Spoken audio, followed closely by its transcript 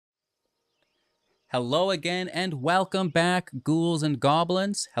Hello again and welcome back, ghouls and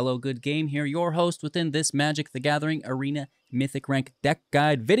goblins. Hello, good game here, your host within this Magic the Gathering Arena Mythic Rank deck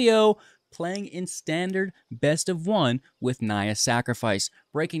guide video, playing in standard best of one with Naya Sacrifice,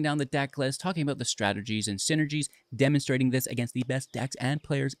 breaking down the deck list, talking about the strategies and synergies, demonstrating this against the best decks and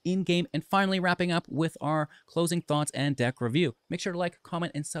players in-game, and finally wrapping up with our closing thoughts and deck review. Make sure to like,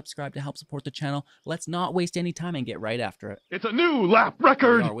 comment, and subscribe to help support the channel. Let's not waste any time and get right after it. It's a new lap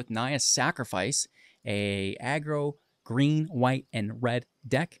record! We are with Naya Sacrifice, a aggro green, white, and red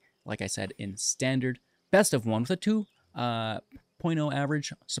deck, like I said, in standard best of one with a 2.0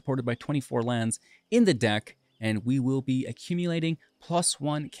 average, supported by 24 lands in the deck, and we will be accumulating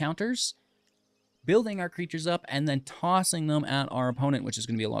 +1 counters, building our creatures up, and then tossing them at our opponent, which is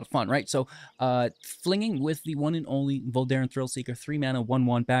going to be a lot of fun, right? So, flinging with the one and only Voldaren Thrillseeker, 3 mana,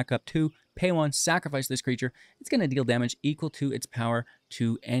 1/1, backup 2, pay 1, sacrifice this creature. It's going to deal damage equal to its power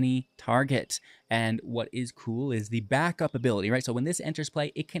to any target. And what is cool is the backup ability, right? So when this enters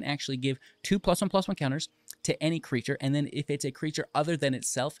play, it can actually give 2 +1/+1 counters to any creature, and then if it's a creature other than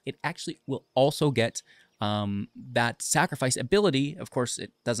itself, it actually will also get that sacrifice ability. Of course,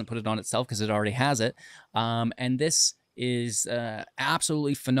 it doesn't put it on itself because it already has it. And this is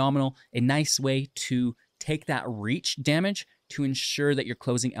absolutely phenomenal. A nice way to take that reach damage to ensure that you're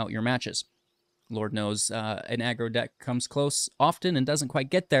closing out your matches. Lord knows an aggro deck comes close often and doesn't quite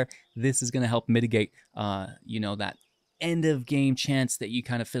get there. This is going to help mitigate, that end of game chance that you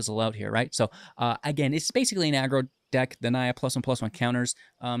kind of fizzle out here, right? So again, it's basically an aggro deck, the Naya +1/+1 counters,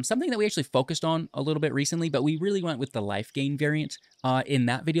 something that we actually focused on a little bit recently, but we really went with the life gain variant in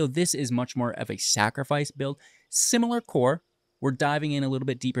that video. This is much more of a sacrifice build. Similar core. We're diving in a little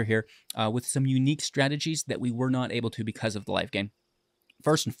bit deeper here with some unique strategies that we were not able to because of the life gain.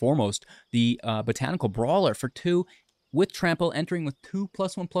 First and foremost, the Botanical Brawler for 2 with trample, entering with 2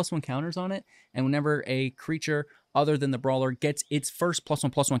 +1/+1 counters on it, and whenever a creature other than the Brawler gets its first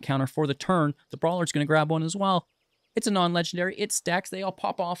 +1/+1 counter for the turn, the Brawler is going to grab one as well. It's a non-legendary. It stacks. They all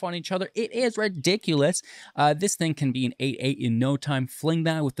pop off on each other. It is ridiculous. This thing can be an 8/8 in no time. Fling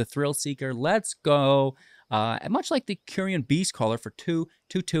that with the Thrillseeker. Let's go. Much like the Curian Beastcaller for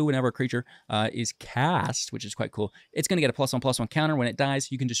 2/2 whenever a creature is cast, which is quite cool. It's going to get a +1/+1 counter. When it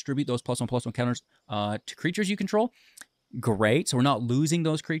dies, you can distribute those +1/+1 counters to creatures you control. Great. So we're not losing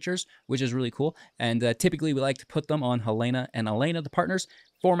those creatures, which is really cool. And typically we like to put them on Helena and Elena, the partners.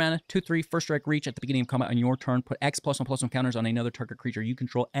 4 mana, 2/3, first strike reach at the beginning of combat on your turn. Put X +1/+1 counters on another target creature you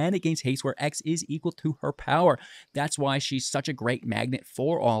control and it gains haste where X is equal to her power. That's why she's such a great magnet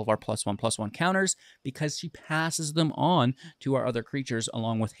for all of our +1/+1 counters, because she passes them on to our other creatures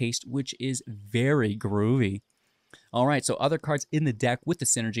along with haste, which is very groovy. All right, so other cards in the deck with the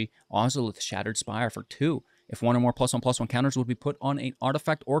synergy, also with Shattered Spire for 2. If one or more +1/+1 counters would be put on an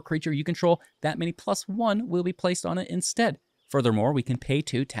artifact or creature you control, that many +1 will be placed on it instead. Furthermore, we can pay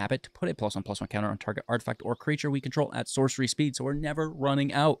 2, tap it to put a +1/+1 counter on target artifact or creature we control at sorcery speed, so we're never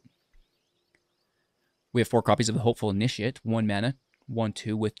running out. We have 4 copies of the Hopeful Initiate, 1 mana,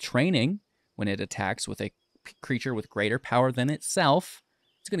 1/2 with training. When it attacks with a creature with greater power than itself,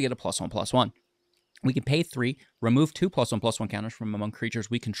 it's going to get a +1/+1. We can pay 3, remove 2 +1/+1 counters from among creatures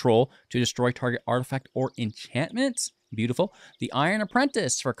we control to destroy target artifact or enchantment. Beautiful. The Iron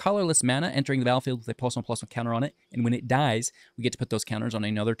Apprentice for colorless mana, entering the battlefield with a +1/+1 counter on it, and when it dies, we get to put those counters on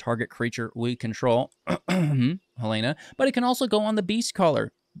another target creature we control. Helena. But it can also go on the Beastcaller.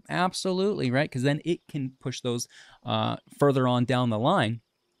 Absolutely, right? Because then it can push those further on down the line.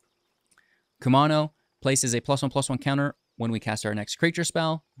 Kumano places a +1/+1 counter when we cast our next creature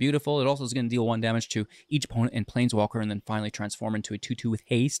spell. Beautiful. It also is going to deal 1 damage to each opponent and Planeswalker, and then finally transform into a 2/2 with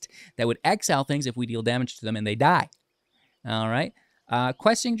haste that would exile things if we deal damage to them and they die. All right.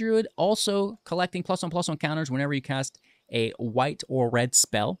 Questing Druid, also collecting +1/+1 counters whenever you cast a white or red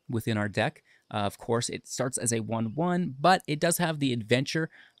spell within our deck. Of course, it starts as a 1/1, but it does have the adventure,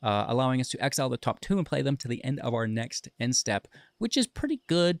 allowing us to exile the top 2 and play them to the end of our next end step, which is pretty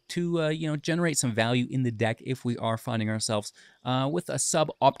good to generate some value in the deck if we are finding ourselves with a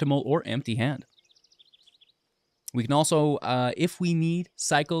suboptimal or empty hand. We can also, if we need,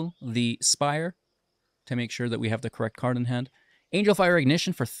 cycle the Spire to make sure that we have the correct card in hand. Angel Fire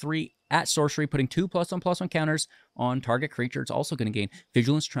Ignition for 3 at sorcery, putting 2 +1/+1 counters on target creature. It's also going to gain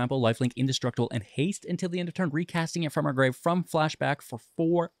Vigilance, Trample, Lifelink, Indestructible, and Haste until the end of turn, recasting it from our grave from flashback for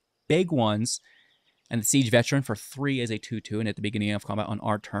 4 big ones. And the Siege Veteran for 3 as a 2/2, and at the beginning of combat on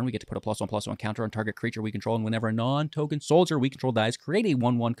our turn, we get to put a +1/+1 counter on target creature we control, and whenever a non-token soldier we control dies, create a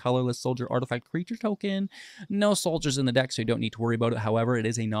 1/1 colorless soldier artifact creature token. No soldiers in the deck, so you don't need to worry about it. However, it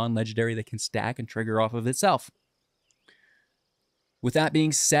is a non-legendary that can stack and trigger off of itself. With that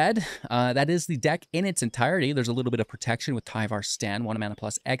being said, that is the deck in its entirety. There's a little bit of protection with Tyvar Stan, 1 mana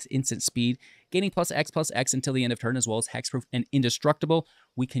plus X, instant speed, gaining plus X until the end of turn, as well as hexproof and indestructible.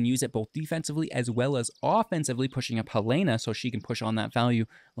 We can use it both defensively as well as offensively, pushing up Helena so she can push on that value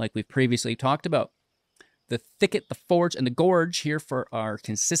like we've previously talked about. The Thicket, the Forge, and the Gorge here for our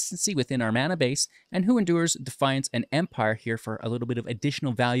consistency within our mana base, and Who Endures, Defiance, and Empire here for a little bit of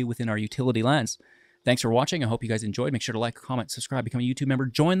additional value within our utility lands. Thanks for watching. I hope you guys enjoyed. Make sure to like, comment, subscribe, become a YouTube member,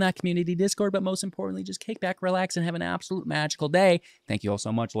 join that community Discord, but most importantly, just kick back, relax, and have an absolute magical day. Thank you all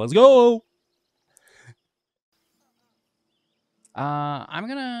so much. Let's go! I'm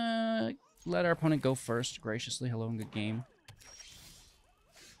gonna let our opponent go first, graciously. Hello and good game.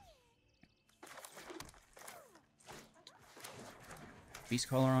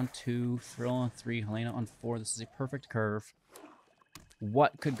 Beastcaller on 2, Thrill on 3, Helena on 4. This is a perfect curve.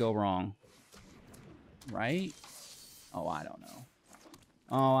 What could go wrong? Right? Oh, I don't know.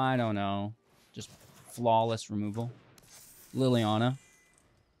 Oh, I don't know. Just flawless removal. Liliana.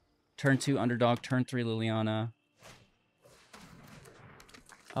 Turn 2, Underdog. Turn 3, Liliana.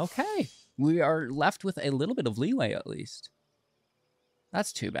 Okay. We are left with a little bit of leeway, at least.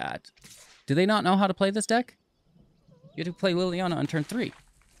 That's too bad. Do they not know how to play this deck? You have to play Liliana on turn 3.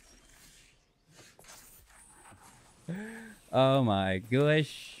 Oh my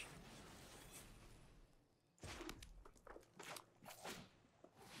gosh.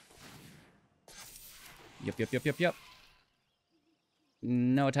 Yep.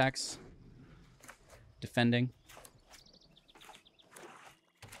 No attacks. Defending.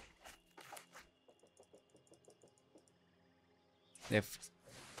 They have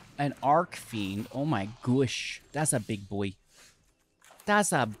an Arc Fiend. Oh my gosh. That's a big boy.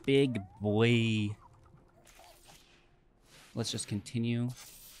 That's a big boy. Let's just continue.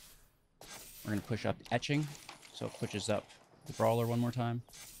 We're going to push up Etching. So it pushes up the Brawler one more time.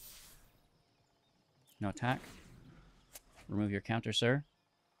 No attack. Remove your counter, sir.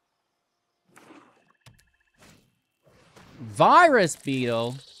 Virus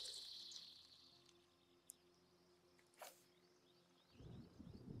Beetle.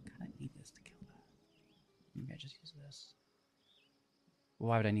 God, I need this to kill that. Maybe I just use this.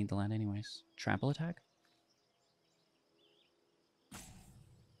 Why would I need the land anyways? Trample attack?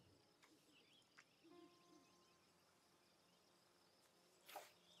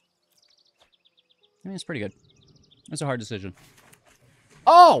 I mean, it's pretty good. It's a hard decision.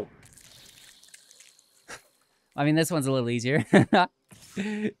 Oh! I mean, this one's a little easier.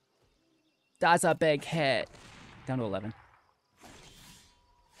 That's a big hit. Down to 11. I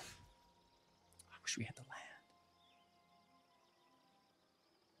wish we had the land.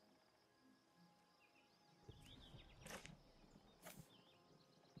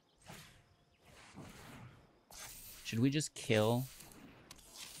 Should we just kill?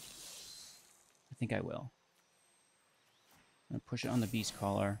 I think I will. I'm gonna push it on the Beast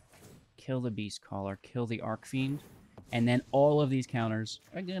Caller. Kill the Beast Caller. Kill the Arc Fiend. And then all of these counters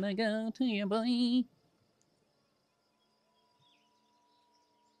are gonna go to your boy. I'm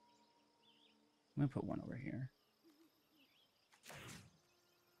gonna put one over here.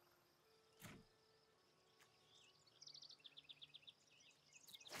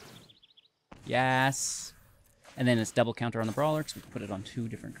 Yes. And then it's double counter on the Brawler, because we can put it on 2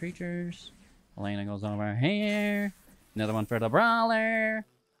 different creatures. Helena goes over here. Another one for the Brawler.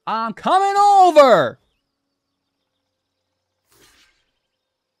 I'm coming over!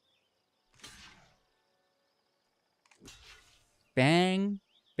 Bang,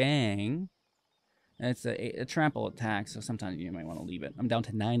 bang. It's a trample attack, so sometimes you might want to leave it. I'm down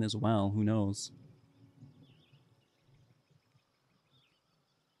to 9 as well. Who knows?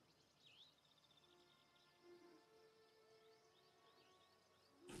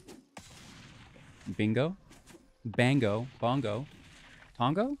 Bingo. Bango. Bongo.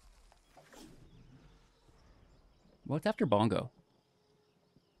 Tongo? What's after Bongo?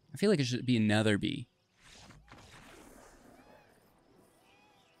 I feel like it should be another B.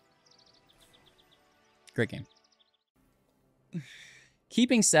 Great game.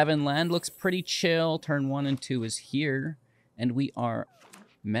 Keeping 7 land looks pretty chill. Turn 1 and 2 is here. And we are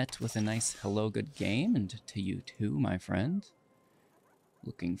met with a nice hello, good game. And to you too, my friend.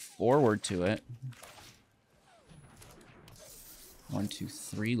 Looking forward to it. 1, 2,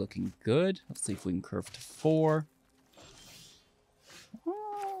 3, looking good. Let's see if we can curve to 4.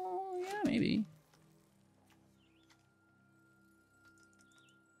 Oh, yeah, maybe.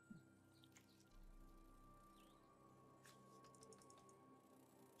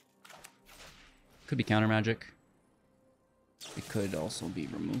 Could be counter magic. It could also be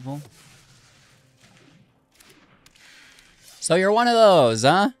removal. So you're one of those,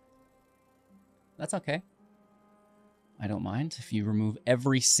 huh? That's okay. I don't mind if you remove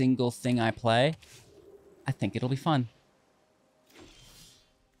every single thing I play. I think it'll be fun.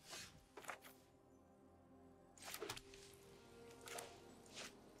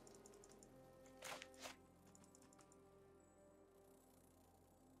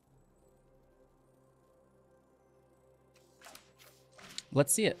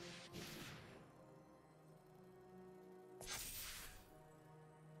 Let's see it.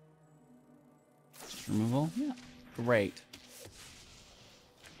 Just removal? Yeah. Great.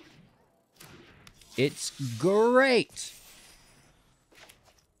 It's great.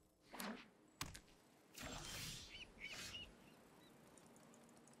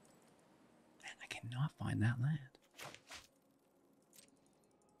 Man, I cannot find that land.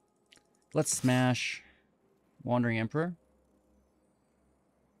 Let's smash Wandering Emperor.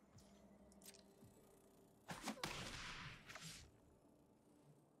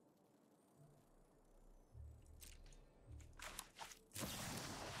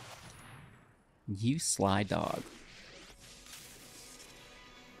 You sly dog.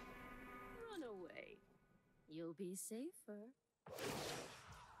 Run away. You'll be safer.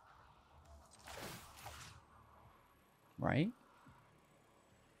 Right?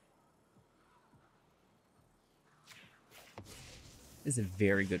 This is a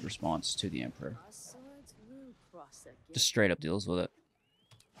very good response to the Emperor. Our swords will cross again. Just straight up deals with it.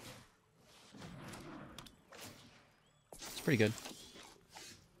 It's pretty good.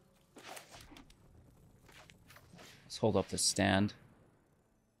 Let's hold up the stand.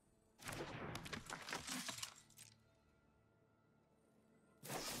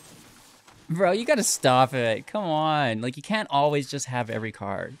 Bro, you gotta stop it. Come on. Like, you can't always just have every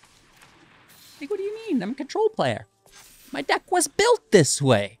card. Like, what do you mean? I'm a control player. My deck was built this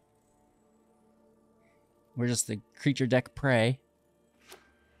way. We're just the creature deck prey.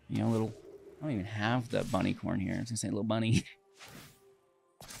 You know, little... I don't even have the bunny corn here. I was gonna say little bunny.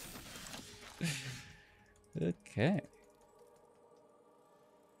 Okay.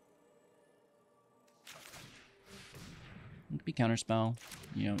 It could be counterspell.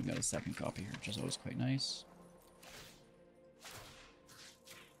 You know, we've got a second copy here, which is always quite nice.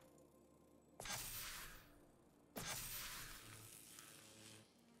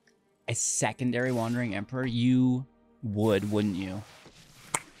 A secondary Wandering Emperor? You would, wouldn't you?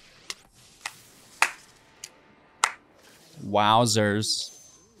 Wowzers.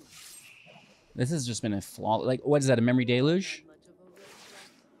 This has just been a flaw. Like, what is that, a memory deluge?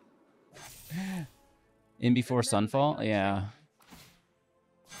 In before Sunfall? Yeah.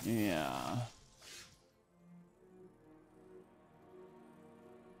 Yeah.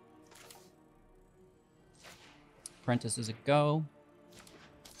 Apprentice is a go.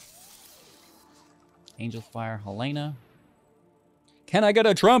 Angel Fire, Helena. Can I get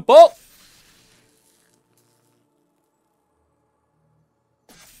a trample?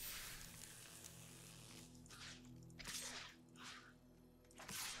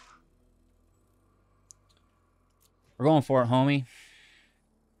 We're going for it, homie.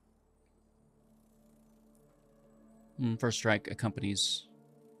 First strike accompanies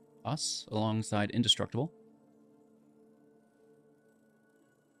us alongside Indestructible.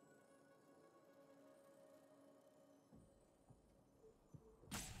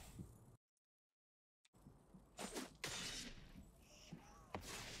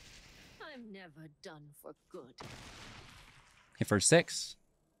 I'm never done for good. Hit for 6.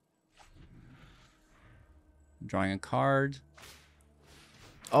 Drawing a card.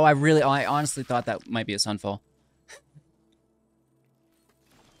 Oh, I honestly thought that might be a Sunfall.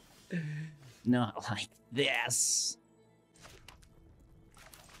 Not like this.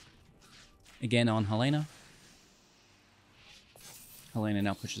 Again on Helena. Helena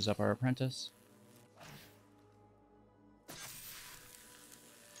now pushes up our Apprentice.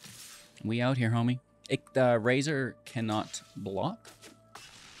 We out here, homie. The Razor cannot block.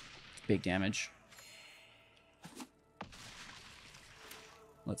 Big damage.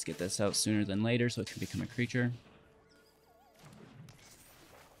 Let's get this out sooner than later so it can become a creature.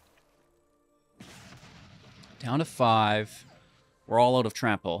 Down to 5. We're all out of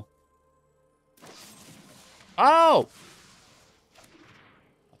trample. Oh!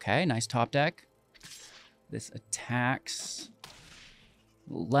 Okay, nice top deck. This attacks.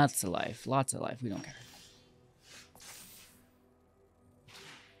 Lots of life. Lots of life. We don't care.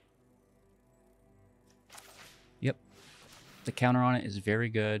 Yep. The counter on it is very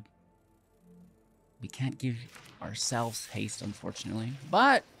good. We can't give ourselves haste, unfortunately.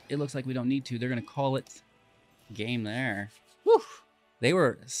 But it looks like we don't need to. They're going to call it game there. Woo! They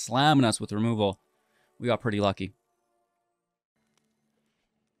were slamming us with removal. We got pretty lucky.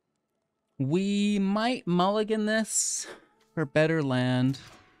 We might mulligan this for better land.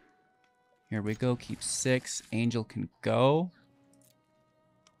 Here we go. Keep 6. Angel can go.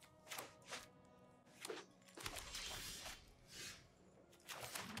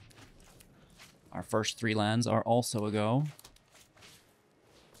 Our first 3 lands are also a go.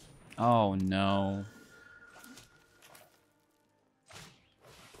 Oh, no.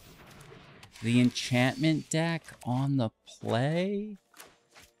 The enchantment deck on the play?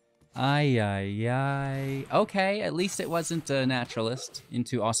 Ay, ay, ay. Okay, at least it wasn't a naturalist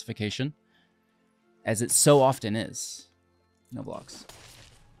into ossification, as it so often is. No blocks.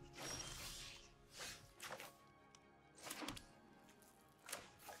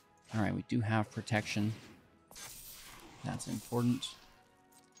 All right, we do have protection. That's important.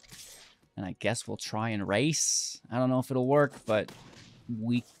 And I guess we'll try and race. I don't know if it'll work, but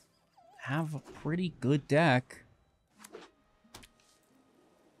we have a pretty good deck.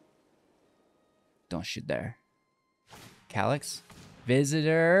 Don't shoot there. Calyx.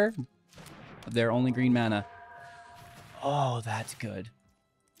 Visitor. They're only green mana. Oh, that's good.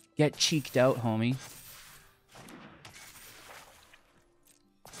 Get cheeked out, homie.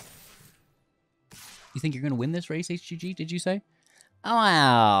 You think you're going to win this race, HGG, did you say? Oh,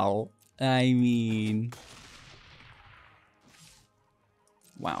 wow. I mean...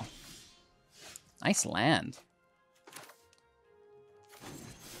 Wow. Nice land.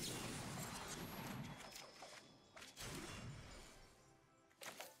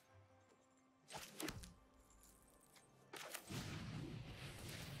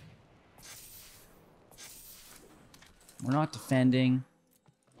 We're not defending.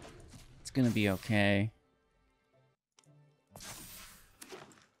 It's going to be okay.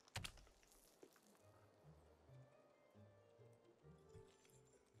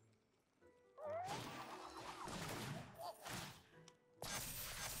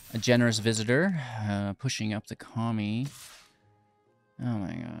 A generous visitor, pushing up the commie. Oh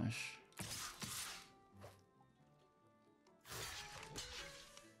my gosh.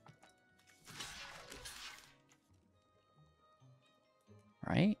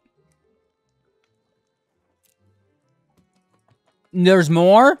 Right? There's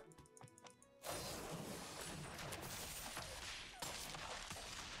more?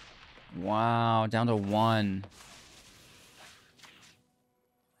 Wow, down to 1.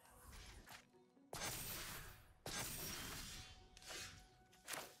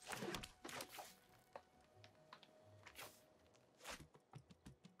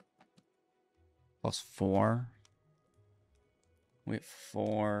 +4. Wait,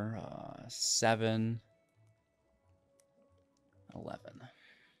 4, 7, 11.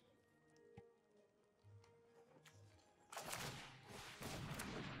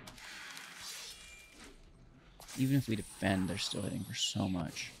 Even if we defend, they're still hitting for so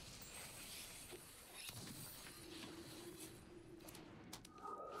much.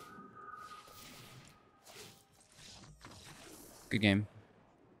 Good game.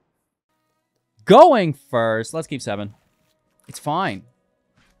 Going first. Let's keep 7. It's fine.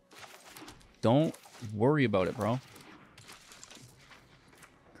 Don't worry about it, bro.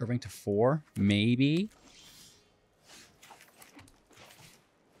 Curving to 4, maybe.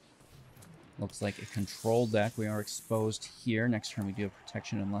 Looks like a control deck. We are exposed here. Next turn we do have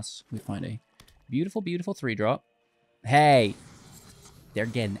protection unless we find a beautiful, beautiful 3-drop. Hey! They're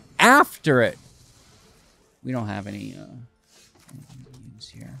getting after it! We don't have any use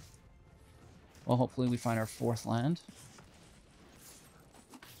here. Well, hopefully we find our 4th land.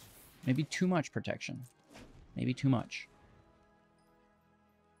 Maybe too much protection. Maybe too much.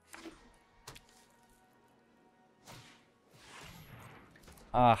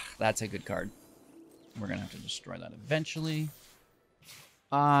 Ah, that's a good card. We're going to have to destroy that eventually.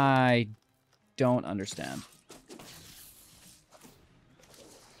 I don't understand. I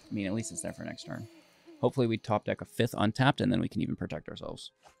mean, at least it's there for next turn. Hopefully we top deck a 5th untapped, and then we can even protect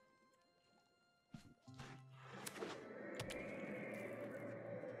ourselves.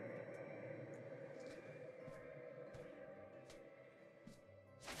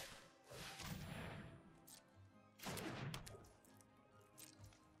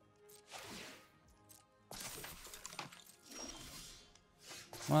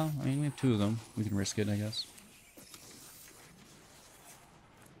 Well, I mean, we have 2 of them. We can risk it, I guess.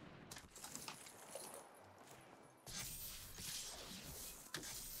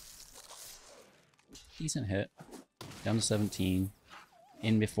 Decent hit. Down to 17.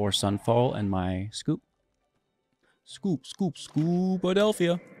 In before Sunfall and my scoop. Scoop, scoop,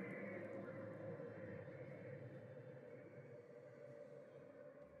 Scoopadelphia.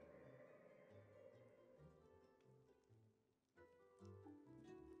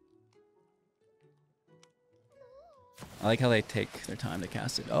 I like how they take their time to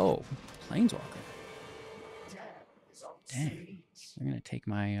cast it. Oh, Planeswalker. Dang. They're going to take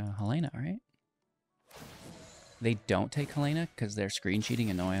my Helena, right? They don't take Helena because they're screen cheating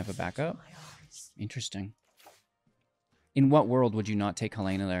and know I have a backup? Interesting. In what world would you not take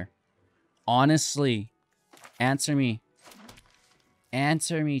Helena there? Honestly, answer me.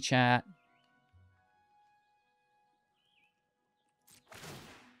 Answer me, chat.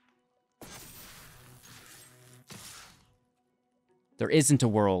 There isn't a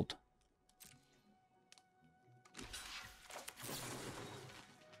world.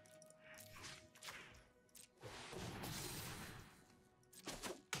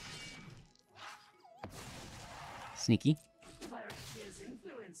 Sneaky.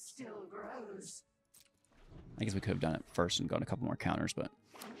 I guess we could have done it first and gotten a couple more counters, but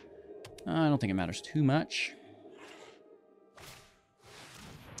I don't think it matters too much.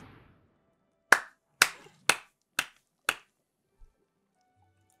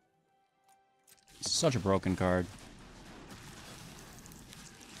 Such a broken card.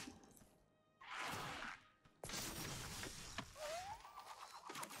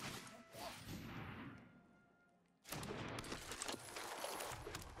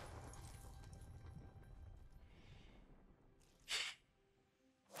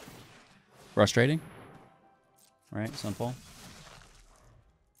 Frustrating. Right, Sunfall.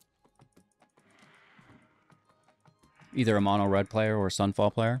 Either a mono red player or a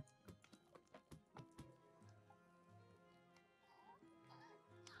Sunfall player.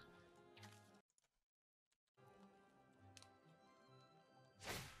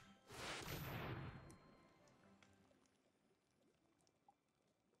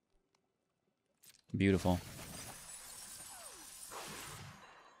 Beautiful.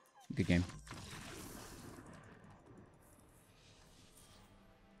 Good game.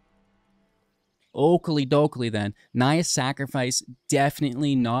 Oakley dokley then. Naya's sacrifice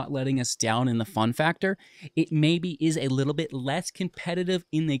definitely not letting us down in the fun factor. It maybe is a little bit less competitive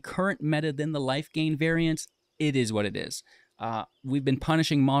in the current meta than the life gain variants. It is what it is. We've been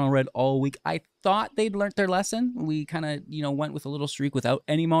punishing mono red all week. I thought they'd learned their lesson. We kind of, went with a little streak without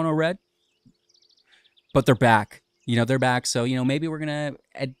any mono red. But they're back. They're back. So, maybe we're going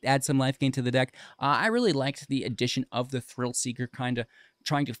to add some life gain to the deck. I really liked the addition of the Thrillseeker, kind of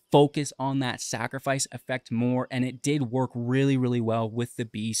trying to focus on that sacrifice effect more. And it did work really, really well with the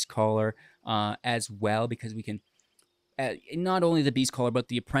Beast Caller as well, because we can, not only the Beast Caller, but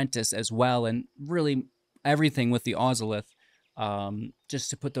the Apprentice as well. And really everything with the Ozolith, just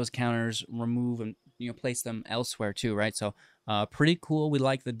to put those counters, remove and, place them elsewhere too, right? So pretty cool. We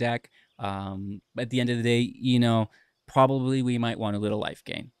like the deck. At the end of the day, probably we might want a little life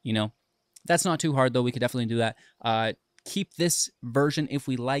gain, That's not too hard, though. We could definitely do that. Keep this version if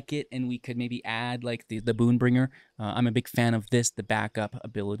we like it, and we could maybe add like the Boonbringer. I'm a big fan of this. The backup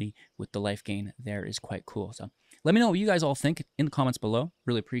ability with the life gain there is quite cool. So let me know what you guys all think in the comments below.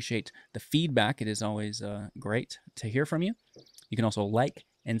 Really appreciate the feedback. It is always great to hear from you. You can also like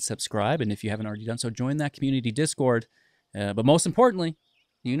and subscribe, and if you haven't already done so, join that community Discord. But most importantly,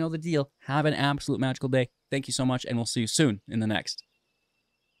 you know the deal. Have an absolute magical day. Thank you so much, and we'll see you soon in the next.